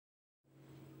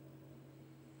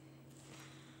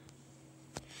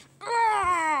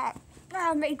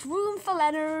Make room for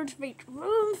Leonard. Make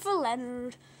room for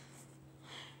Leonard.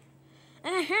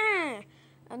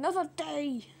 Another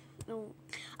day. No.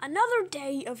 Another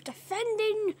day of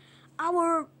defending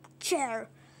our chair.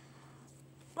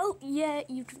 Oh, yeah,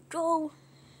 you can go.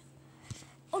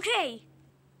 Okay.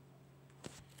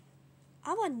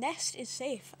 Our nest is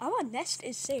safe. Our nest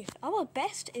is safe. Our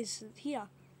best is here.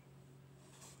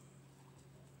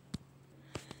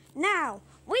 Now,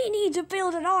 we need to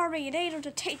build an army in order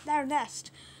to take their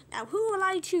nest. Now, who will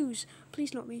I choose?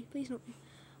 Please not me. Please not me.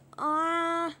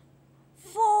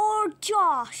 For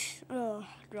Josh. Oh,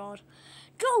 God.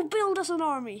 Go build us an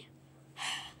army.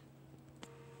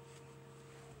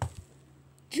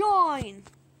 Join.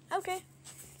 Okay.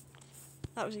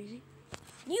 That was easy.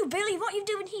 New Billy, what are you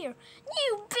doing here?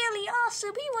 New Billy,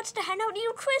 awesome. He wants to hang out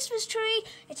near a Christmas tree.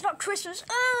 It's not Christmas.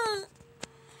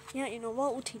 Yeah, you know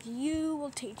what? We'll take you. We'll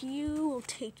take you. We'll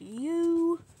take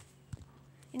you.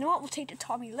 You know what? We'll take the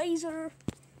Tommy Laser.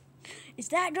 Is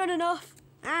that good enough?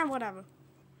 Whatever.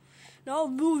 No,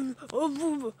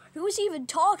 who's even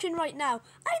talking right now?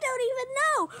 I don't even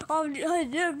know.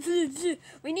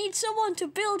 We need someone to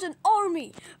build an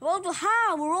army. Well,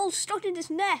 how? We're all stuck in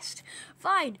this nest.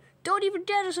 Fine. Don't even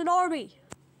get us an army.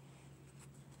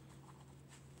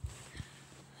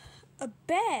 A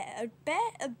bear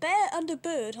and a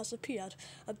bird has appeared.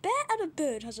 A bear and a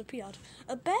bird has appeared.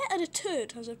 A bear and a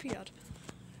turd has appeared.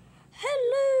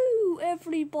 Hello,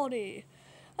 everybody.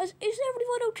 Is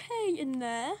everyone okay in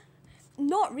there?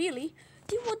 Not really.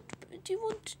 Do you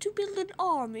want to build an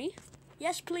army?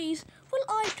 Yes, please. Well,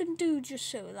 I can do just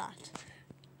so that.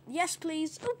 Yes,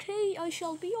 please. Okay, I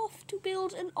shall be off to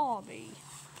build an army.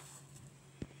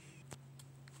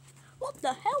 What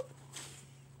the hell?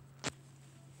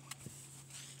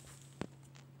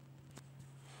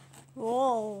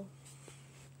 Oh.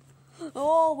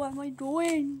 Oh, where am I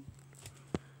going?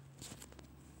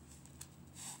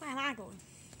 Where am I going?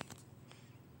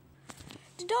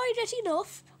 Did I get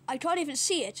enough? I can't even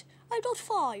see it. I got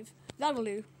 5. That'll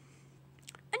do.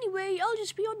 Anyway, I'll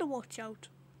just be on the watch out.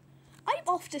 I'm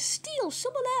off to steal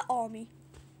some of their army.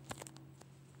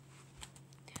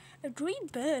 A green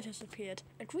bird has appeared.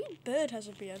 A green bird has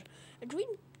appeared. A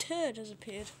green turd has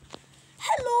appeared.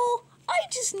 Hello! I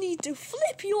just need to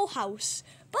flip your house.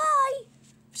 Bye!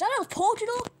 Is that El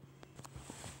Portugal?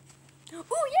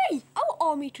 Oh, yay! Our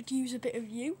army could use a bit of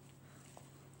you.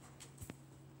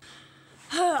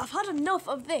 I've had enough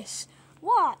of this.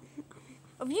 What?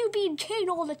 Of you being king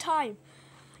all the time.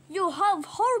 You have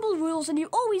horrible rules and you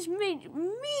always make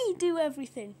me do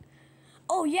everything.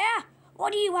 Oh yeah?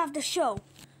 What do you have to show?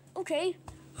 Okay.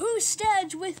 Who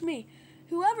stands with me?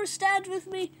 Whoever stands with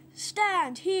me,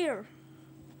 stand here.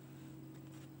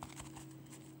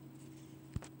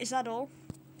 Is that all?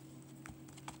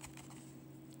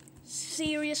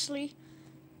 Seriously?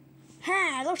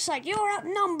 Looks like you're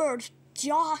outnumbered,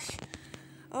 Josh.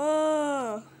 You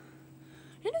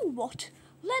know what?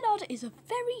 Leonard is a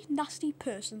very nasty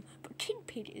person, but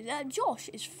Josh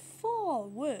is far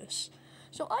worse.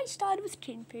 So I stand with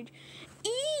Kingpin.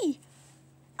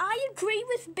 I agree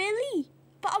with Billy,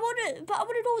 but I wanna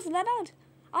go with Leonard.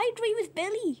 I agree with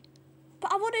Billy,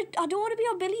 but I don't wanna be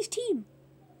on Billy's team.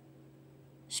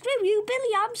 Screw you,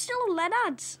 Billy. I'm still on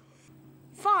Leonard's.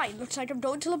 Fine. Looks like I'm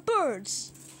going to the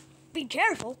birds. Be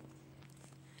careful.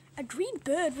 A green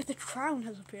bird with a crown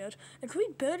has appeared. A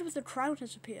green bird with a crown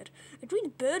has appeared. A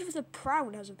green bird with a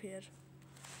crown has appeared.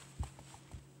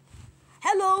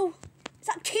 Hello? Is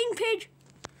that King Pig?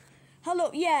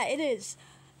 Hello? Yeah, it is.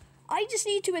 I just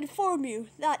need to inform you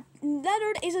that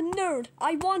Leonard is a nerd.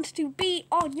 I want to be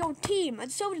on your team, and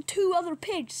so do 2 other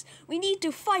pigs. We need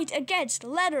to fight against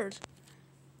Leonard.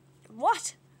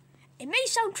 What? It may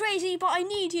sound crazy, but I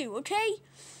need you, okay?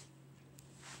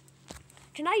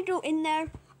 Can I go in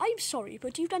there? I'm sorry,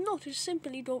 but you cannot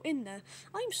simply go in there.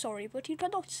 I'm sorry, but you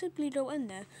cannot simply go in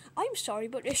there. I'm sorry,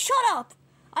 but... Shut up!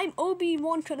 I'm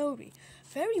Obi-Wan Kenobi.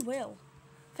 Very well.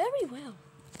 Very well.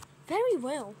 Very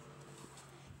well.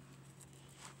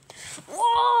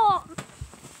 Whoa!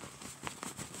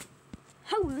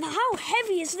 How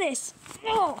heavy is this?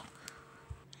 Oh!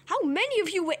 How many of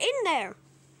you were in there?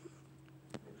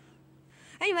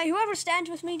 Anyway, whoever stands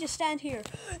with me, just stand here.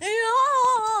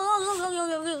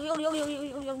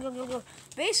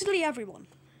 Basically everyone.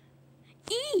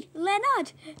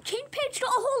 Leonard, Kingpin's got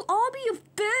a whole army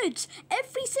of birds.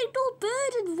 Every single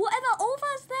bird and whatever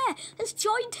over's there has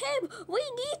joined him. We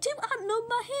need to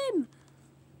outnumber him.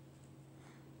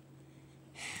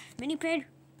 Mini Pig,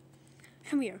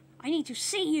 come here. I need to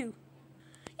see you.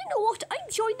 You know what? I'm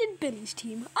joining Billy's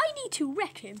team. I need to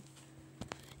wreck him.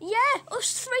 Yeah,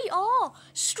 us three are.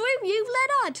 Screw you,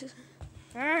 Leonard.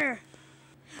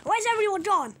 Where's everyone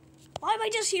gone? Why am I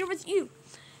just here with you?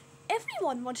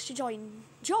 Everyone wants to join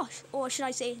Josh, or should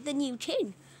I say, the new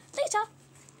king. Later.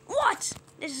 What?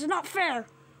 This is not fair.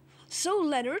 So,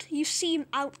 Leonard, you seem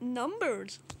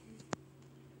outnumbered.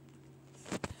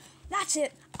 That's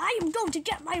it. I am going to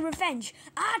get my revenge.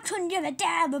 I couldn't give a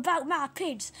damn about my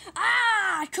pigs.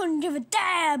 I couldn't give a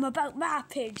damn about my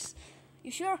pigs.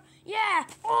 You sure? Yeah.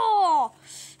 Oh,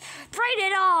 bring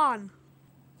it on.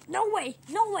 No way.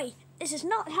 No way. This is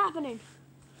not happening.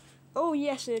 Oh,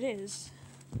 yes, it is.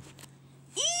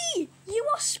 Eee! You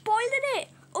are spoiling it.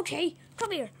 Okay,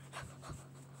 come here.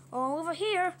 Over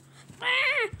here.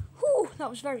 Whew, that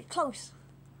was very close.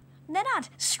 Leonard,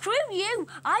 screw you.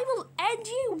 I will end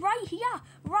you right here,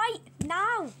 right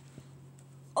now.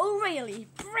 Oh, really?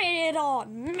 Bring it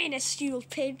on, minuscule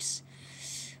pigs.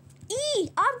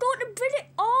 I'm going to bring it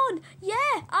on.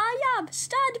 Yeah, I am.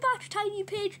 Stand back, tiny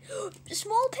pig.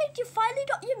 Small pig, you finally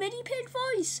got your mini pig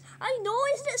voice. I know,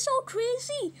 isn't it so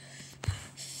crazy?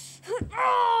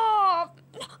 Ah!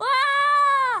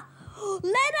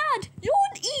 Leonard, you're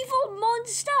an evil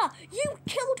monster. You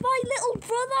killed my little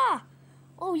brother.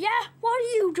 Oh, yeah? What are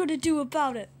you going to do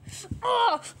about it?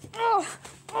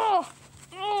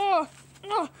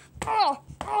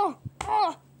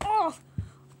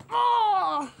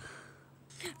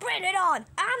 Bring it on.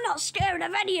 I'm not scared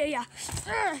of any of you.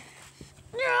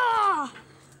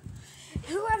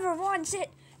 Whoever wants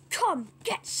it, come,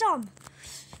 get some.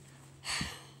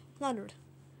 Leonard,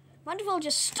 might as well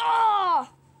just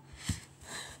stop.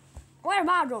 Where am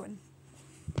I going?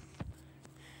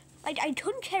 I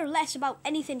couldn't care less about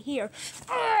anything here.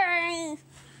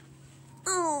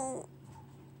 Oh.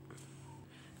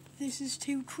 This is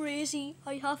too crazy.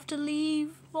 I have to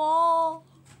leave. Oh.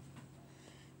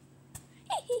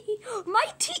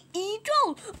 Mighty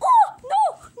Eagle! Oh,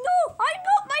 no, no, I'm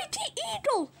not Mighty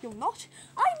Eagle. You're not?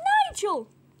 I'm Nigel.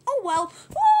 Oh, well.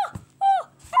 Oh, oh,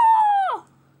 oh.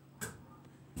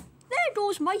 There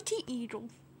goes Mighty Eagle.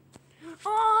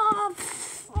 Oh,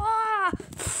 ah.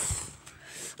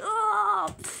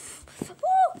 Oh,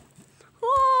 oh,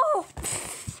 oh,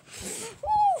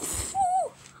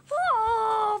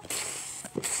 oh,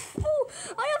 oh,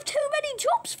 I have too many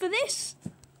jobs for this.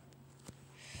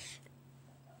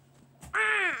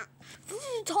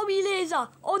 Tommy Laser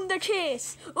on the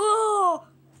case. Oh,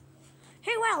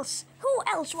 who else? Who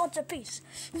else wants a piece?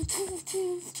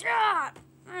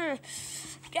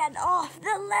 Get off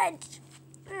the ledge.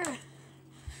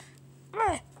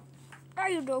 There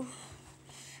you go.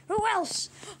 Who else?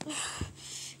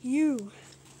 You.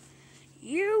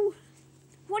 You?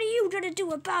 What are you gonna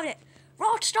do about it?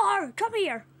 Rockstar, come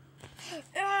here.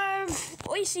 I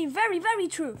see. Very, very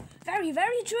true. Very,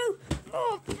 very true.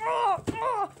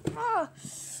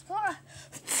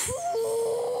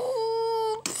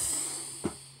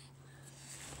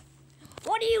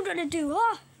 What are you gonna do,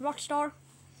 huh, Rockstar?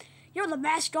 You're the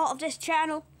mascot of this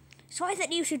channel, so I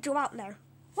think you should go out there.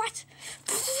 What?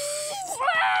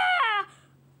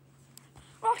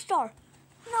 Rockstar,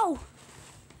 no.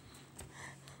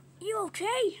 You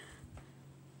okay?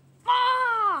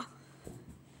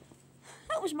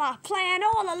 That was my plan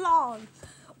all along.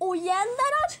 Oh yeah,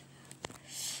 Leonard?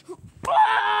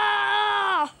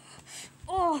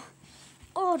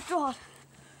 Oh God,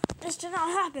 this did not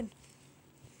happen.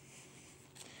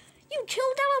 You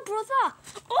killed our brother.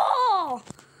 Oh,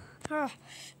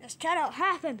 this cannot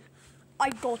happen. I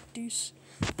got this.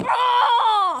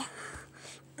 No,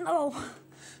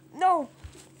 no,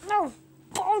 no.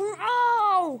 Oh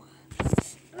no.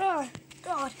 Oh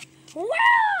God.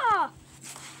 Where?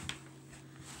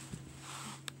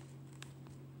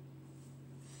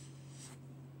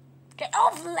 Get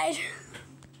off the ledge.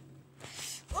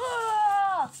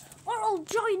 We're all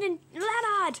joining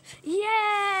Leonard.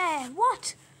 Yeah.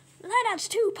 What? Leonard's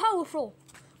too powerful.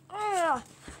 Yeah.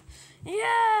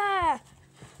 Yeah.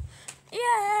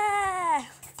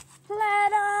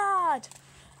 Leonard.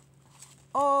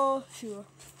 Oh, sure.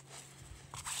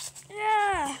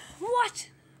 Yeah. What?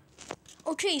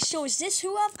 Okay, so is this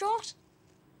who I've got?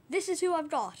 This is who I've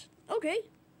got. Okay.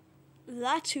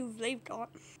 That's who they've got.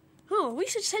 Oh, we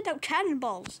should send out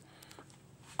cannonballs.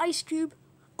 Ice cube.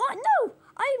 Oh, no!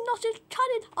 I am not a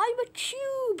cannon. I'm a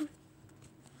cube.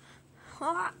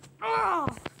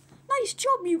 Nice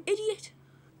job, you idiot.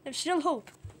 There's still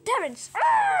hope. Terrence.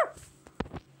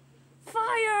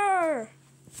 Fire!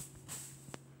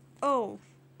 Oh.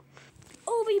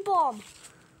 Obi bomb.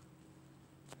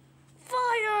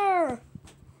 Fire!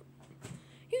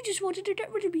 You just wanted to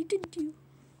get rid of me, didn't you?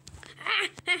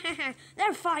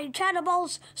 They're fine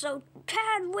cannibals, so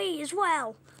can we as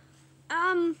well.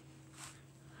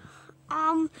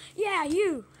 Yeah,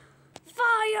 you.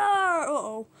 Fire!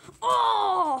 Uh-oh.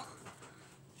 Oh!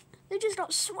 They just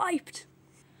got swiped.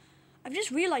 I've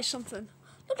just realised something.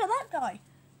 Look at that guy.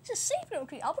 It's a safe little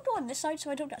tree. I'll go on this side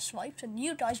so I don't get swiped, and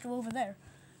you guys go over there.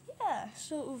 Yeah,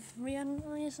 sort of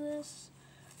reanalyze this.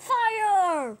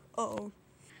 Fire! Uh-oh.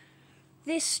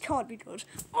 This can't be good.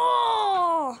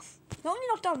 Oh! Not only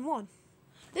knocked down one.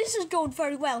 This is going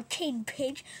very well, King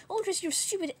Pig. Oh, just your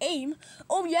stupid aim.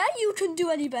 Oh yeah, you can do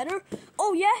any better.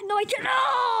 Oh yeah, no I can.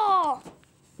 Oh!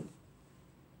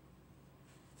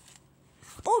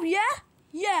 Oh yeah?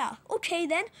 Yeah. Okay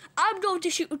then. I'm going to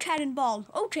shoot a cannonball.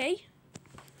 Okay.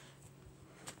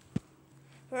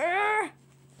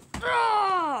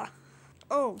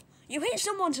 Oh, you hit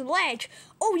someone's leg.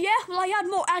 Oh yeah, well I had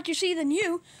more accuracy than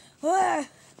you. Fire!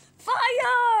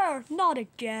 Not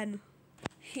again.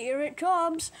 Here it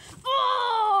comes.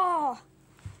 Oh!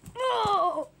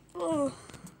 Oh! Oh!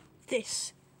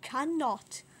 This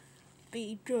cannot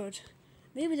be good.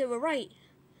 Maybe they were right.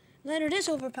 Leonard is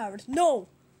overpowered. No!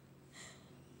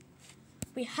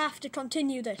 We have to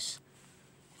continue this.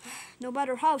 No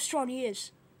matter how strong he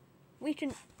is. We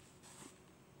can...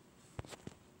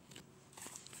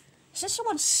 Is this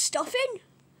someone's stuffing?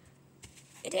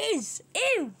 It is!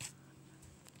 Ew!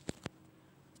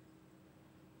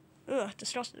 Ugh,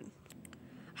 disgusting.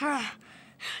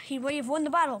 He may have won the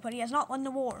battle, but he has not won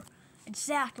the war.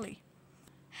 Exactly.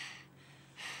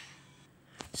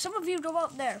 Some of you go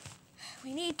out there.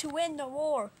 We need to win the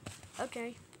war.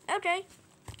 Okay. Okay.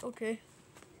 Okay.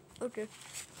 Okay.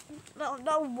 No,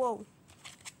 no, whoa.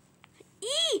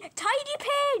 Tiny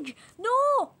pig!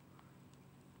 No!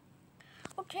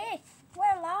 Okay,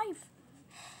 we're alive.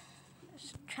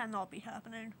 This cannot be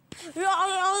happening.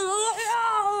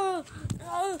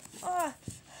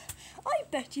 I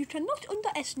bet you cannot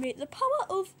underestimate the power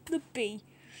of the bee.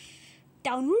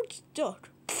 Downwards duck.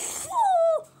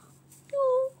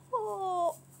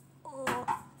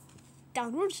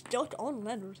 Downwards duck on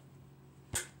Leonard.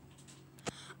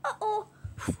 Uh-oh.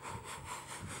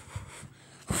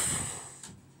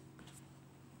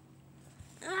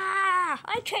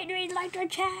 I can't read like a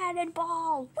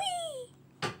cannonball. Whee!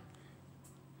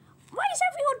 Why is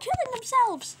everyone killing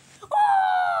themselves?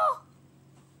 Oh!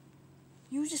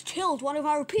 You just killed one of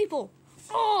our people.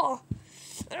 Oh!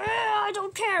 I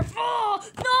don't care. Oh!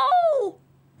 No!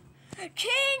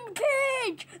 King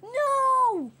Pig!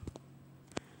 No!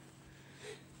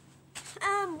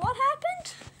 What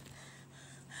happened?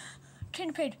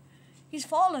 King Pig, he's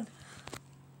fallen.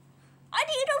 I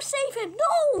need to go save him.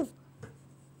 No!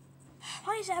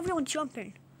 Why is everyone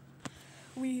jumping?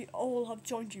 We all have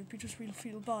joined you because we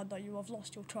feel bad that you have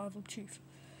lost your tribal chief.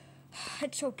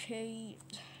 It's okay.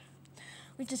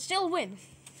 We can still win.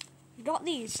 We got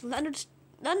these. Leonard's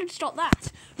got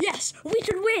that. Yes, we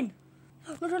can win.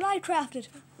 Look what I crafted.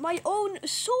 My own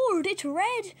sword. It's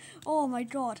red. Oh my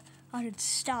god. I could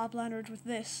stab Leonard with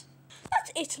this.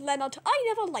 That's it, Leonard. I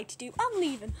never liked you. I'm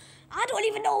leaving. I don't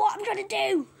even know what I'm gonna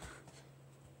do.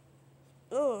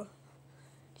 Ugh.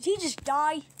 Did he just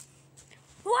die?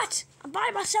 What? I'm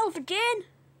by myself again?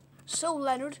 So,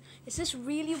 Leonard, is this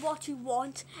really what you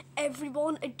want?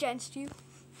 Everyone against you?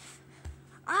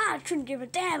 I couldn't give a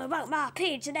damn about my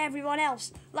pigs and everyone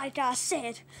else, like I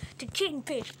said to King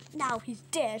Pig. Now he's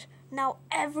dead. Now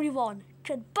everyone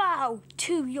can bow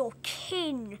to your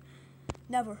king.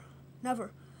 Never,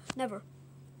 never, never.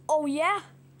 Oh yeah?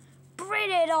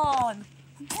 Bring it on!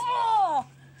 Oh!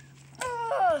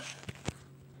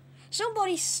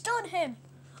 Somebody stun him!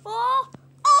 Oh!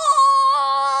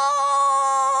 Oh!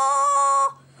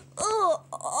 Oh!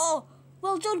 Oh!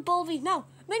 Well done, Bulby. Now,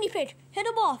 Mini Pig, hit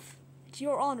him off. It's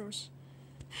your honours.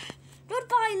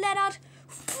 Goodbye, Leonard.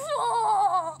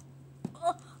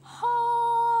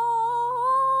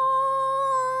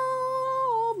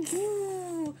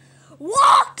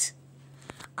 What?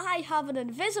 I have an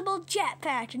invisible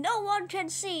jetpack no one can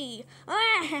see.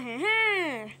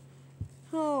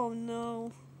 Oh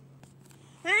no.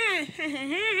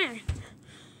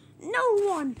 No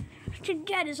one can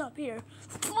get us up here.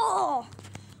 Oh!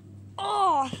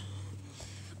 Oh!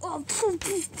 Oh!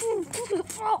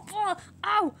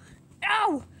 Ow!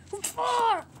 Ow!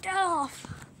 Oh! Get off!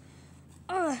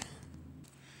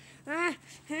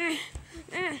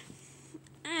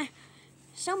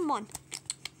 Someone.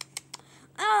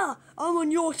 Ah! I'm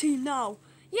on your team now.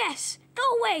 Yes! Go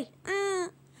away!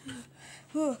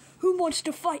 Who wants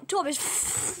to fight Thomas?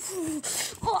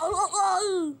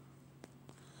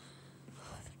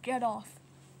 Get off.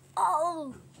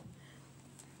 Oh!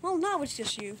 Well, now it's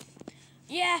just you.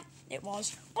 Yeah, it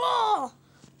was. Oh!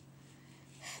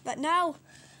 But now,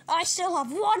 I still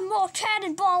have one more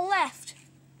cannonball left.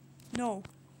 No.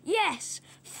 Yes.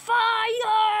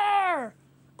 Fire!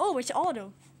 Oh, it's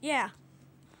auto. Yeah.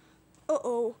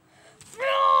 Uh-oh.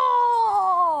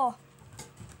 No!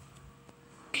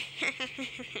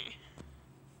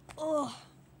 Oh.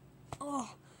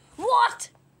 What?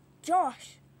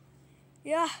 Josh.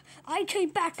 Yeah, I came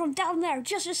back from down there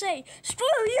just to say, screw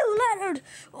you, Leonard!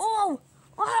 Oh!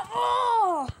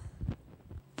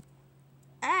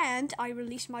 And I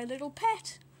released my little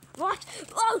pet. What?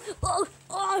 Oh,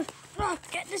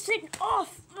 get this thing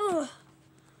off!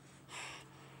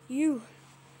 You.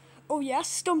 Oh, yes,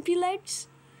 stumpy legs?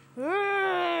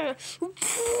 What?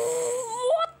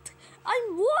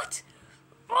 I'm what?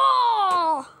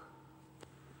 Oh!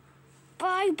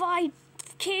 Bye-bye,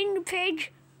 King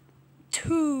Pig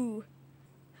 2.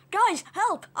 Guys,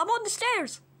 help! I'm on the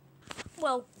stairs.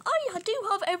 Well, I do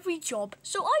have every job,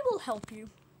 so I will help you.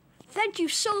 Thank you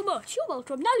so much. You're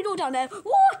welcome. Now you go down there.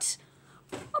 What?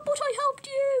 But I helped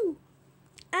you.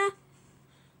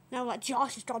 Now that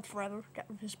Josh is gone forever, get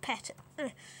rid of his pet.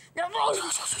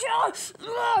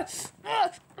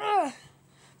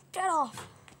 Get off.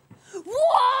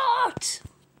 What?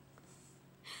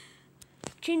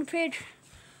 King Pig,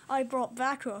 I brought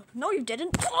back up. No, you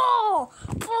didn't.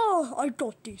 I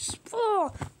got this.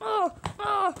 Ow.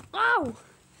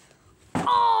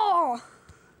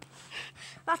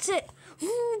 That's it. He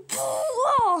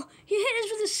hit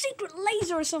us with a secret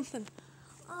laser or something.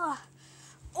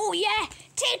 Oh yeah,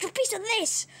 take a piece of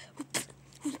this.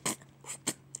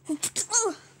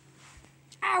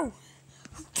 Ow.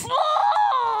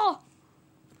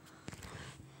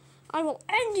 I will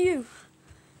end you.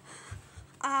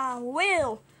 I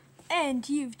will end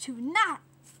you tonight.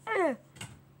 Ow.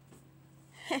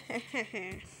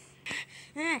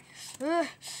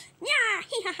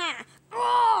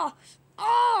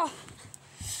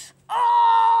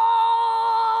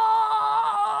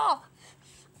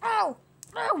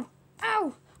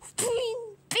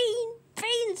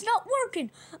 Bean's not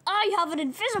working. I have an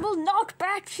invisible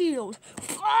knockback shield.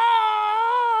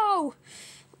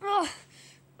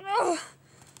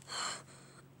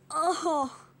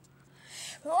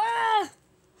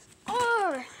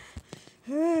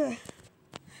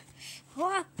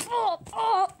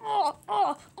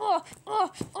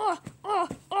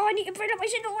 I need to bring up my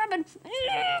secret weapon.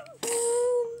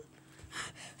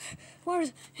 Where is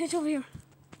it? It's over here.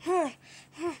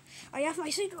 I have my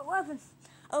secret weapon.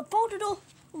 A portal.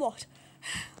 What?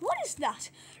 What is that?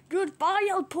 Goodbye,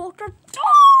 El Porter.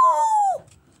 Oh!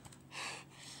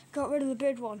 Got rid of the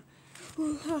big one.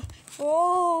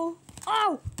 Oh!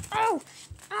 Ow! Oh!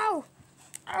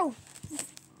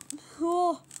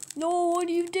 No! What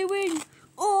are you doing?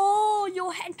 Oh!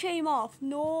 Your head came off.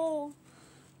 No!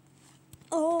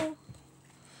 Oh!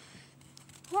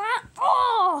 What?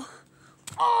 Oh!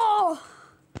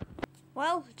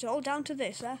 Well, it's all down to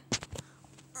this, eh?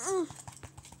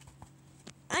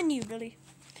 And you, Billy.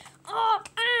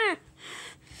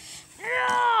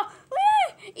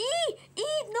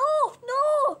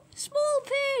 No! Small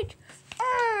pig!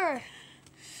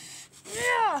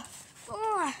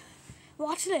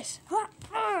 Watch this.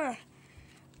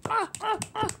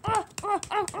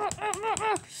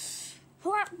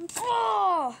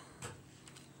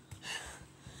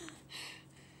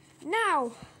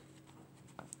 Now,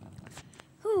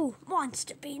 who wants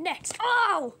to be next?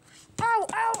 Ow!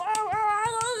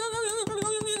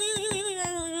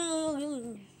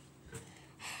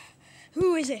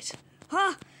 Who is it?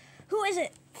 Huh? Who is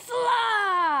it?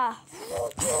 Fla!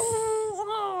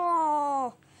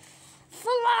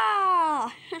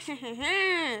 Fla!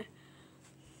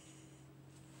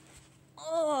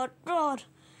 Oh, God.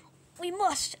 We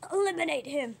must eliminate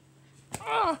him.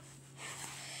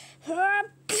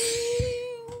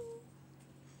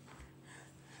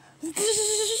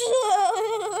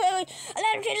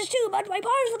 Leonard is too much. My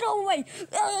powers will go away.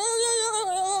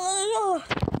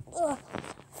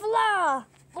 Fla!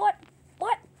 What?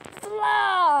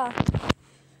 Fla!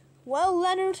 Well,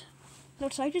 Leonard,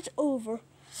 looks like it's over.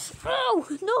 Oh,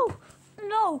 no!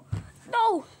 No!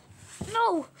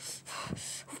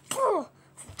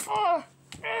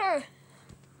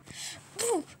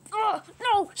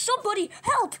 Somebody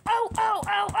help!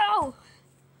 Ow!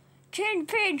 King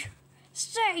Pig,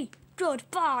 say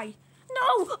goodbye.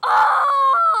 No!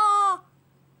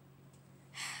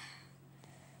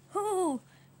 Who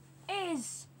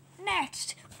is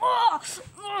next? No!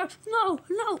 Ow!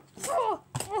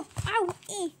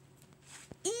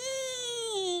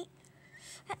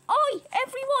 Oi!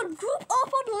 Everyone, group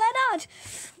up on Leonard!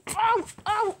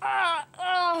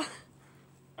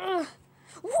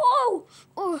 Whoa!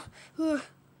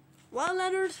 Well,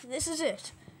 Leonard, this is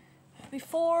it.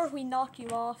 before we knock you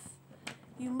off,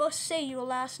 you must say your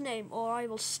last name or I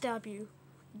will stab you.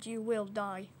 And you will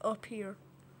die up here.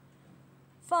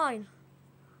 Fine.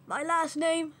 My last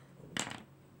name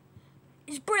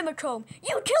is Brimacombe.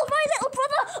 You killed my little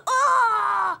brother!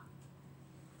 Ah!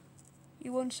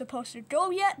 You weren't supposed to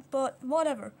go yet, but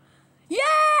whatever. Yeah,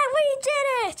 we did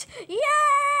it! Yeah!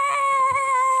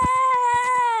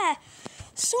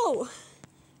 So,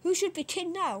 who should be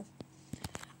king now?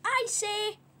 I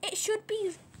say it should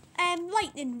be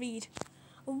Lightning Reed.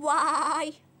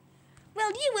 Why?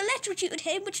 Well, you electrocuted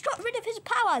him, which got rid of his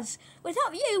powers.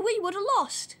 Without you, we would have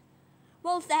lost.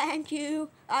 Well, thank you.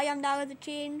 I am now the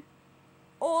king.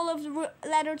 All of the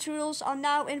Leonard's rules are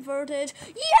now inverted.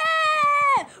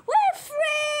 Yeah! We're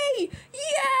free!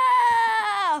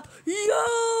 Yeah!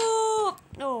 Yeah!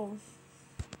 Oh,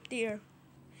 dear.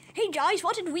 Hey, guys,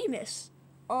 what did we miss?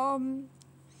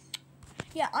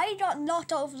 Yeah, I got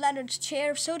knocked out of Leonard's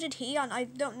chair. So did he, and I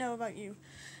don't know about you.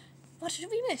 What did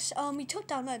we miss? We took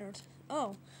down Leonard.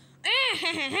 Oh.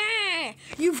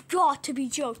 You've got to be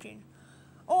joking.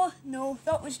 Oh, no,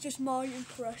 that was just my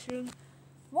impression.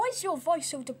 Why is your voice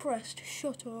so depressed?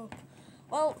 Shut up.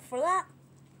 Well, for that...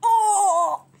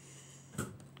 Oh!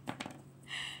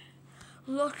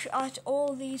 Look at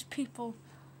all these people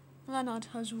Leonard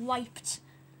has wiped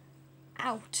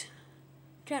out.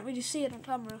 Can't really see it on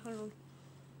camera. Hold on.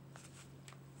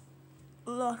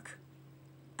 Look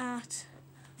at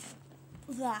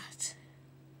that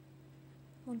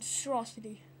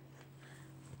monstrosity.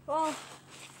 Well,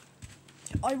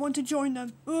 I want to join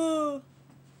them.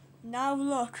 Now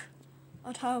look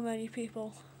at how many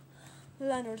people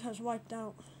Leonard has wiped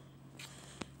out.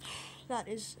 That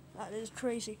is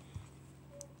crazy.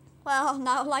 Well,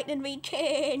 now Lightning Reed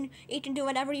king. He can do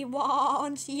whatever he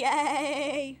wants.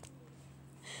 Yay!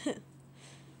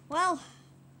 Well,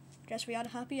 guess we had a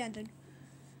happy ending.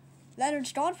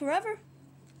 Leonard's gone forever,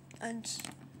 and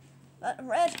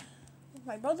Red,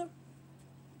 my brother,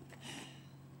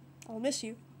 I'll miss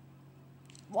you.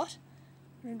 What?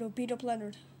 I'm gonna go beat up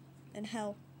Leonard in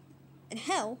hell. In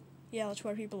hell? Yeah, that's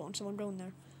where he belongs, so I'm going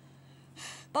there.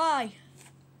 Bye.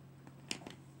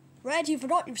 Red, you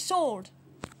forgot your sword.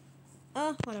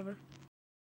 Whatever.